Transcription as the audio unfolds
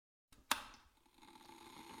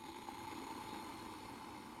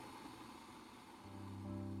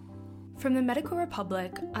From the Medical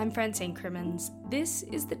Republic, I'm Francine Crimmins. This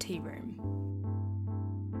is the Tea Room.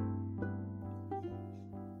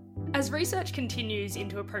 As research continues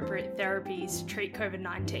into appropriate therapies to treat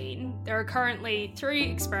COVID-19, there are currently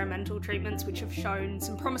 3 experimental treatments which have shown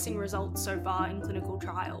some promising results so far in clinical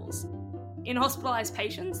trials. In hospitalised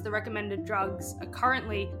patients, the recommended drugs are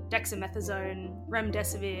currently dexamethasone,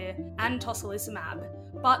 remdesivir, and tocilizumab.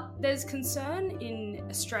 But there's concern in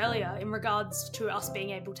Australia in regards to us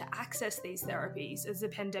being able to access these therapies as the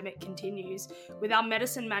pandemic continues, with our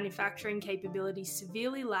medicine manufacturing capabilities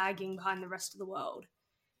severely lagging behind the rest of the world.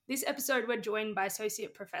 This episode, we're joined by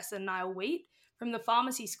Associate Professor Niall Wheat from the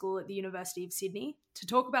Pharmacy School at the University of Sydney to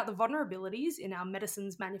talk about the vulnerabilities in our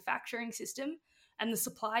medicines manufacturing system and the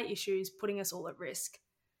supply issues putting us all at risk.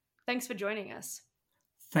 Thanks for joining us.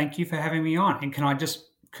 Thank you for having me on. And can I just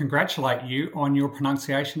congratulate you on your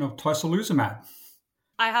pronunciation of tocilizumab?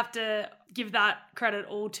 I have to give that credit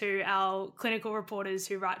all to our clinical reporters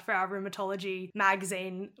who write for our rheumatology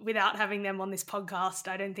magazine. Without having them on this podcast,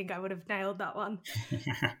 I don't think I would have nailed that one.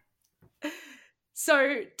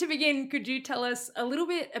 So to begin, could you tell us a little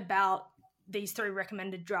bit about these 3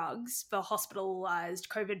 recommended drugs for hospitalised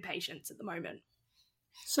COVID patients at the moment?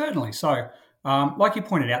 Certainly. So, like you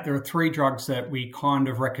pointed out, there are 3 drugs that we kind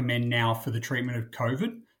of recommend now for the treatment of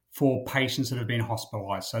COVID for patients that have been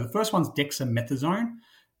hospitalised. So the first one's dexamethasone,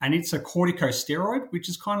 and it's a corticosteroid, which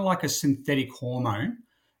is kind of like a synthetic hormone.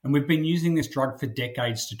 And we've been using this drug for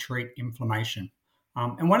decades to treat inflammation.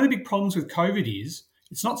 And one of the big problems with COVID is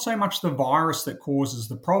it's not so much the virus that causes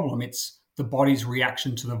the problem, it's the body's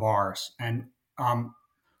reaction to the virus. And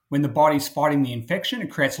when the body's fighting the infection,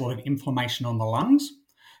 it creates a lot of inflammation on the lungs.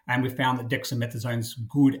 And we found that dexamethasone is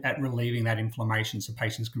good at relieving that inflammation so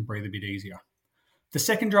patients can breathe a bit easier. The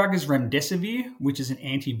second drug is remdesivir, which is an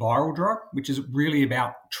antiviral drug, which is really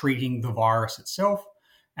about treating the virus itself.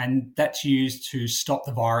 And that's used to stop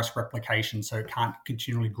the virus replication so it can't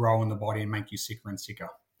continually grow in the body and make you sicker and sicker.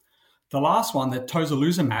 The last one, the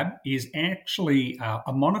tocilizumab, is actually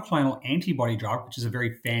a monoclonal antibody drug, which is a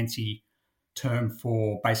very fancy term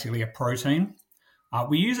for basically a protein.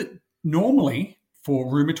 We use it normally for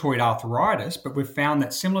rheumatoid arthritis, but we've found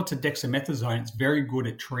that similar to dexamethasone, it's very good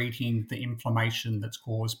at treating the inflammation that's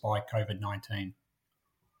caused by COVID-19.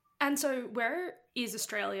 And so where is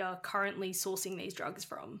Australia currently sourcing these drugs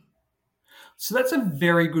from? So that's a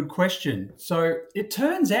very good question. So it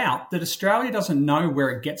turns out that Australia doesn't know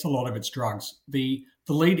where it gets a lot of its drugs. The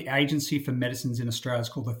lead agency for medicines in Australia is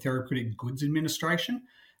called the Therapeutic Goods Administration,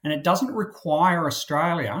 and it doesn't require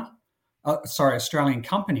Australian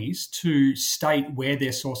companies to state where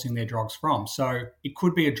they're sourcing their drugs from. So it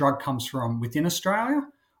could be a drug comes from within Australia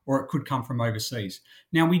or it could come from overseas.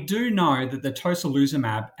 Now, we do know that the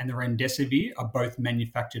tocilizumab and the remdesivir are both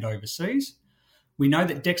manufactured overseas. We know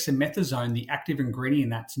that dexamethasone, the active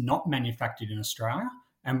ingredient, that's not manufactured in Australia.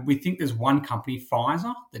 And we think there's one company,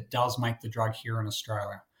 Pfizer, that does make the drug here in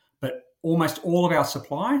Australia. But almost all of our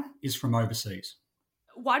supply is from overseas.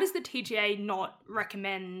 Why does the TGA not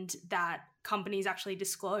recommend that companies actually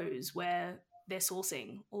disclose where they're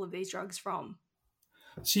sourcing all of these drugs from?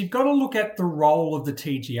 So you've got to look at the role of the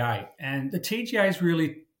TGA. And the TGA is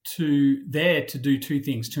really there to do 2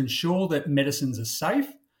 things, to ensure that medicines are safe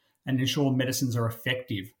and ensure medicines are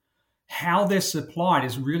effective. How they're supplied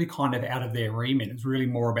is really kind of out of their remit. It's really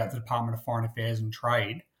more about the Department of Foreign Affairs and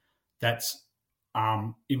Trade that's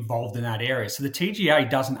involved in that area. So the TGA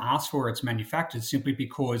doesn't ask for its manufactured simply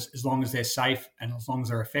because as long as they're safe and as long as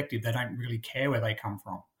they're effective, they don't really care where they come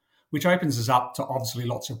from, which opens us up to obviously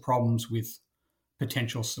lots of problems with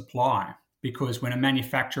potential supply, because when a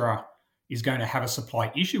manufacturer is going to have a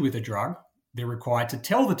supply issue with a drug, they're required to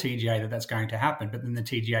tell the TGA that that's going to happen, but then the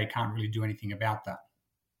TGA can't really do anything about that.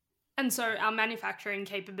 And so our manufacturing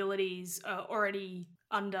capabilities are already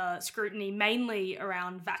under scrutiny, mainly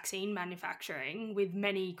around vaccine manufacturing, with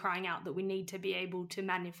many crying out that we need to be able to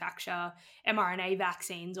manufacture mRNA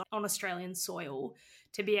vaccines on Australian soil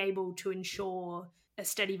to be able to ensure a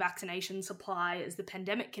steady vaccination supply as the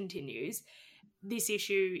pandemic continues. This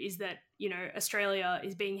issue is that, Australia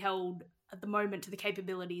is being held at the moment to the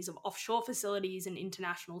capabilities of offshore facilities and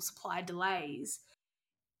international supply delays.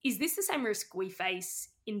 Is this the same risk we face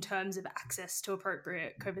in terms of access to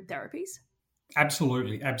appropriate COVID therapies?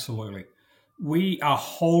 Absolutely. We are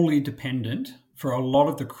wholly dependent for a lot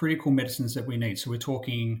of the critical medicines that we need. So we're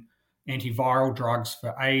talking antiviral drugs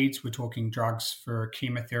for AIDS, we're talking drugs for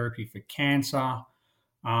chemotherapy for cancer.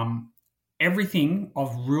 Everything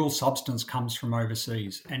of real substance comes from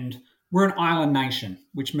overseas. And we're an island nation,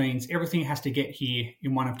 which means everything has to get here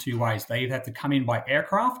in one of 2 ways. They either have to come in by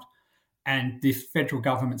aircraft, And the federal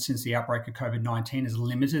government, since the outbreak of COVID-19, has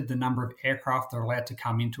limited the number of aircraft that are allowed to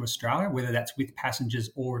come into Australia, whether that's with passengers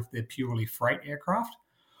or if they're purely freight aircraft,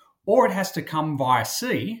 or it has to come via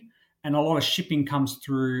sea. And a lot of shipping comes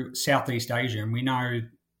through Southeast Asia. And we know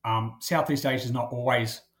Southeast Asia is not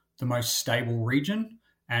always the most stable region.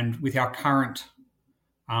 And with our current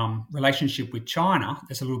relationship with China,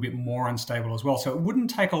 it's a little bit more unstable as well. So it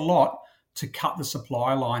wouldn't take a lot to cut the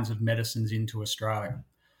supply lines of medicines into Australia.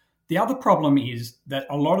 The other problem is that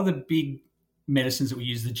a lot of the big medicines that we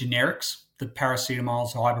use, the generics, the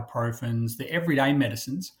paracetamols, ibuprofens, the everyday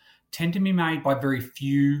medicines, tend to be made by very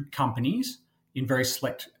few companies in very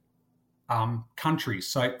select countries.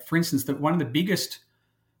 So, for instance, one of the biggest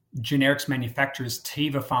generics manufacturers,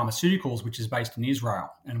 Teva Pharmaceuticals, which is based in Israel,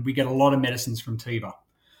 and we get a lot of medicines from Teva.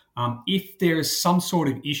 If there is some sort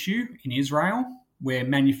of issue in Israel where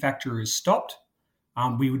manufacture is stopped,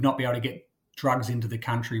 we would not be able to get drugs into the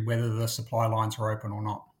country, whether the supply lines are open or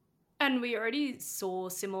not. And we already saw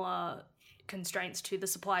similar constraints to the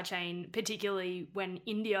supply chain, particularly when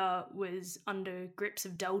India was under grips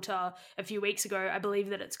of Delta a few weeks ago. I believe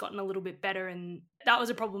that it's gotten a little bit better, and that was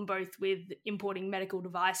a problem both with importing medical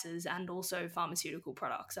devices and also pharmaceutical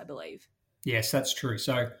products, I believe. Yes, that's true.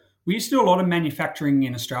 So we used to do a lot of manufacturing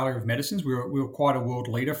in Australia of medicines. We were quite a world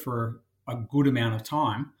leader for a good amount of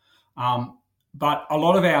time. But a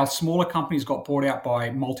lot of our smaller companies got bought out by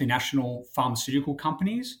multinational pharmaceutical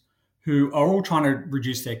companies who are all trying to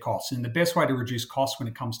reduce their costs. And the best way to reduce costs when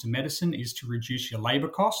it comes to medicine is to reduce your labor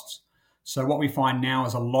costs. So what we find now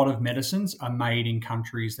is a lot of medicines are made in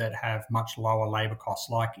countries that have much lower labor costs,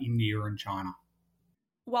 like India and China.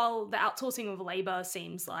 While the outsourcing of labor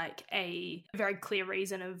seems like a very clear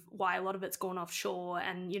reason of why a lot of it's gone offshore,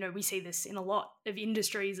 and, we see this in a lot of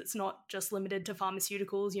industries, it's not just limited to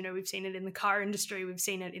pharmaceuticals. We've seen it in the car industry, we've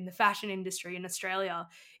seen it in the fashion industry in Australia.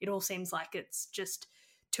 It all seems like it's just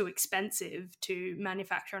too expensive to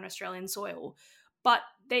manufacture on Australian soil. But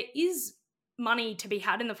there is money to be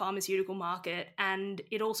had in the pharmaceutical market, and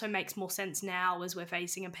it also makes more sense now as we're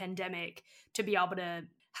facing a pandemic to be able to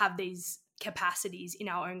have these capacities in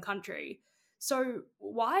our own country. So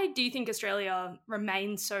why do you think Australia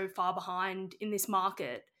remains so far behind in this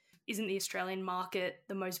market? Isn't the Australian market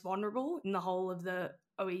the most vulnerable in the whole of the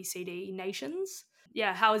OECD nations?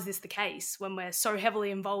 Yeah, how is this the case when we're so heavily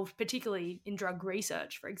involved, particularly in drug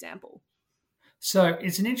research, for example? So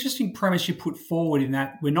it's an interesting premise you put forward in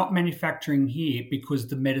that we're not manufacturing here because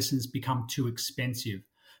the medicines become too expensive.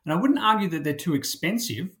 And I wouldn't argue that they're too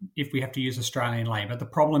expensive if we have to use Australian labour. The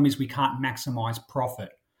problem is we can't maximise profit.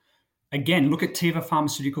 Again, look at Teva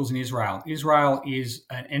Pharmaceuticals in Israel. Israel is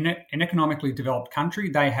an economically developed country.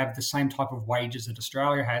 They have the same type of wages that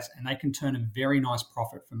Australia has, and they can turn a very nice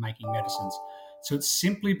profit from making medicines. So it's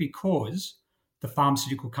simply because the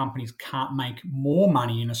pharmaceutical companies can't make more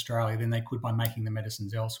money in Australia than they could by making the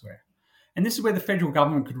medicines elsewhere. And this is where the federal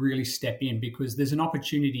government could really step in, because there's an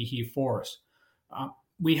opportunity here for us.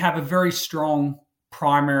 We have a very strong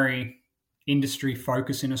primary industry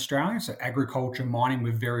focus in Australia. So agriculture, mining,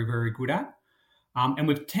 we're very, very good at. And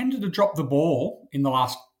we've tended to drop the ball in the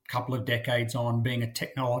last couple of decades on being a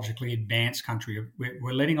technologically advanced country.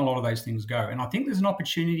 We're letting a lot of those things go. And I think there's an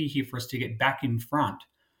opportunity here for us to get back in front.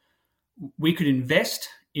 We could invest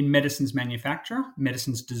in medicines manufacture,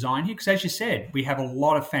 medicines design here, because as you said, we have a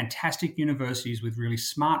lot of fantastic universities with really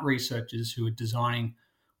smart researchers who are designing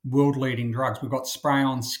world-leading drugs. We've got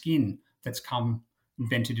spray-on skin that's come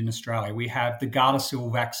invented in Australia. We have the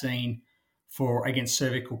Gardasil vaccine against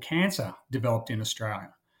cervical cancer developed in Australia.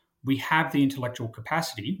 We have the intellectual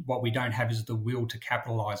capacity. What we don't have is the will to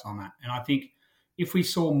capitalise on that. And I think if we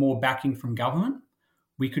saw more backing from government,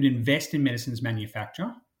 we could invest in medicines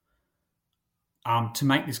manufacture to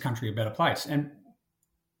make this country a better place. And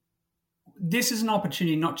this is an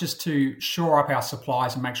opportunity not just to shore up our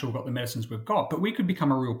supplies and make sure we've got the medicines we've got, but we could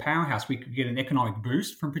become a real powerhouse. We could get an economic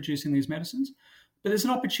boost from producing these medicines. But there's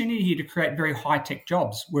an opportunity here to create very high-tech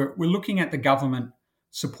jobs. We're looking at the government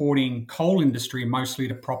supporting coal industry mostly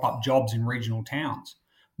to prop up jobs in regional towns.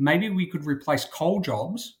 Maybe we could replace coal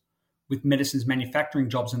jobs with medicines manufacturing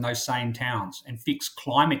jobs in those same towns and fix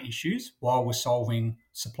climate issues while we're solving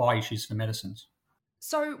supply issues for medicines.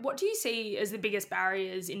 So what do you see as the biggest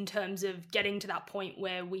barriers in terms of getting to that point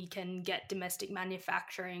where we can get domestic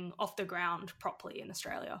manufacturing off the ground properly in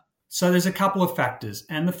Australia? So there's a couple of factors.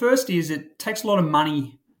 And the first is it takes a lot of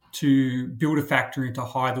money to build a factory and to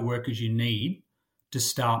hire the workers you need to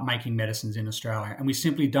start making medicines in Australia. And we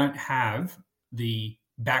simply don't have the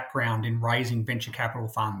background in raising venture capital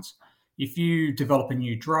funds. If you develop a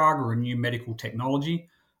new drug or a new medical technology,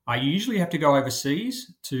 you usually have to go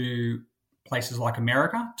overseas to places like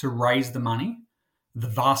America to raise the money, the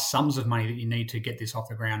vast sums of money that you need to get this off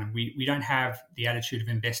the ground. And we don't have the attitude of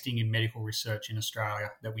investing in medical research in Australia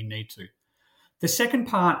that we need to. The second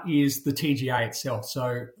part is the TGA itself.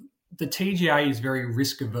 So the TGA is very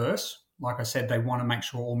risk averse. Like I said, they want to make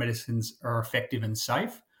sure all medicines are effective and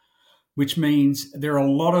safe, which means there are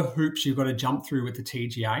a lot of hoops you've got to jump through with the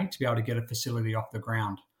TGA to be able to get a facility off the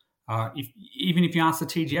ground. Even if you ask the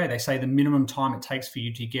TGA, they say the minimum time it takes for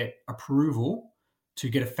you to get approval to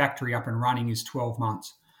get a factory up and running is 12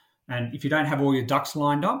 months. And if you don't have all your ducks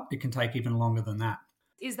lined up, it can take even longer than that.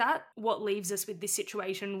 Is that what leaves us with this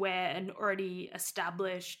situation where an already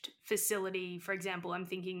established facility, for example, I'm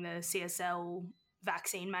thinking the CSL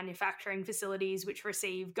vaccine manufacturing facilities, which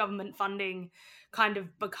receive government funding, kind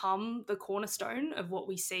of become the cornerstone of what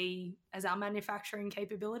we see as our manufacturing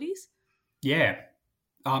capabilities? Yeah.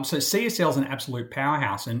 So CSL is an absolute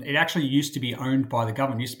powerhouse, and it actually used to be owned by the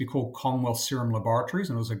government. It used to be called Commonwealth Serum Laboratories,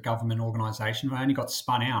 and it was a government organisation. It only got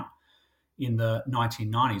spun out in the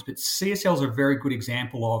 1990s. But CSL is a very good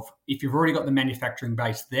example of, if you've already got the manufacturing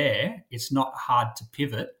base there, it's not hard to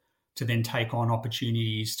pivot to then take on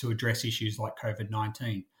opportunities to address issues like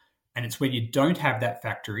COVID-19. And it's when you don't have that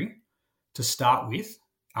factory to start with,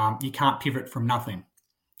 you can't pivot from nothing.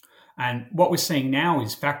 And what we're seeing now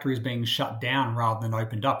is factories being shut down rather than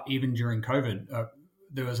opened up, even during COVID.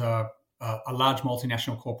 There was a large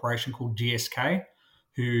multinational corporation called GSK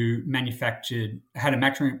who had a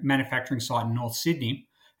manufacturing site in North Sydney,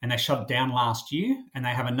 and they shut it down last year, and they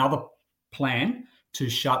have another plan to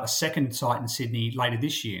shut a second site in Sydney later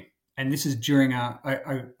this year. And this is during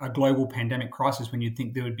a global pandemic crisis, when you'd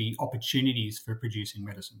think there would be opportunities for producing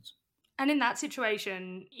medicines. And in that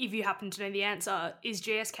situation, if you happen to know the answer, is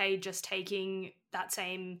GSK just taking that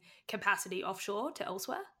same capacity offshore to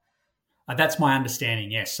elsewhere? That's my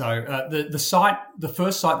understanding, yes. So the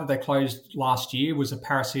first site that they closed last year was a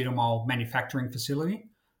paracetamol manufacturing facility.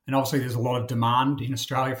 And obviously there's a lot of demand in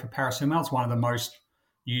Australia for paracetamol. It's one of the most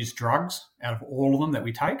used drugs out of all of them that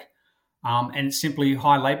we take. And it's simply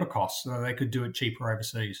high labour costs, so they could do it cheaper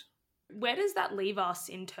overseas. Where does that leave us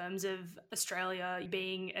in terms of Australia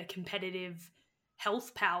being a competitive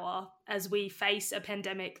health power as we face a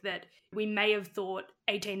pandemic that we may have thought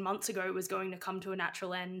 18 months ago was going to come to a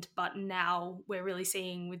natural end, but now we're really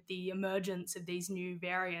seeing with the emergence of these new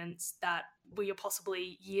variants that we are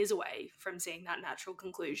possibly years away from seeing that natural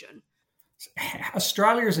conclusion?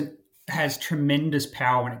 Australia has tremendous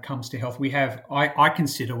power when it comes to health. We have, I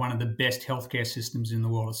consider, one of the best healthcare systems in the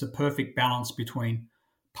world. It's a perfect balance between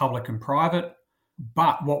public and private.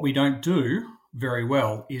 But what we don't do very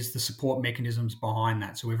well is the support mechanisms behind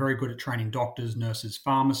that. So we're very good at training doctors, nurses,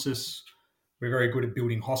 pharmacists. We're very good at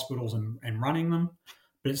building hospitals and running them.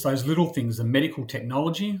 But it's those little things, the medical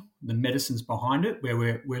technology, the medicines behind it,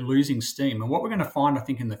 where we're losing steam. And what we're going to find, I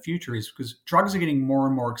think, in the future is, because drugs are getting more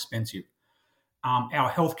and more expensive, our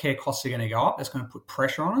healthcare costs are going to go up. That's going to put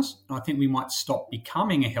pressure on us. And I think we might stop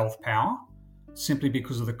becoming a health power simply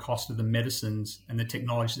because of the cost of the medicines and the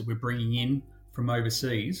technology that we're bringing in from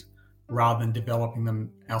overseas, rather than developing them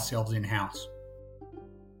ourselves in-house.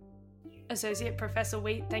 Associate Professor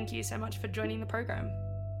Wheat, thank you so much for joining the program.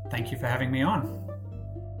 Thank you for having me on.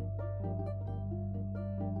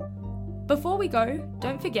 Before we go,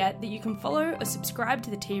 don't forget that you can follow or subscribe to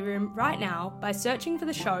the Tea Room right now by searching for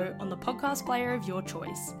the show on the podcast player of your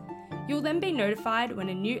choice. You'll then be notified when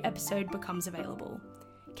a new episode becomes available.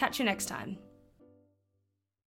 Catch you next time.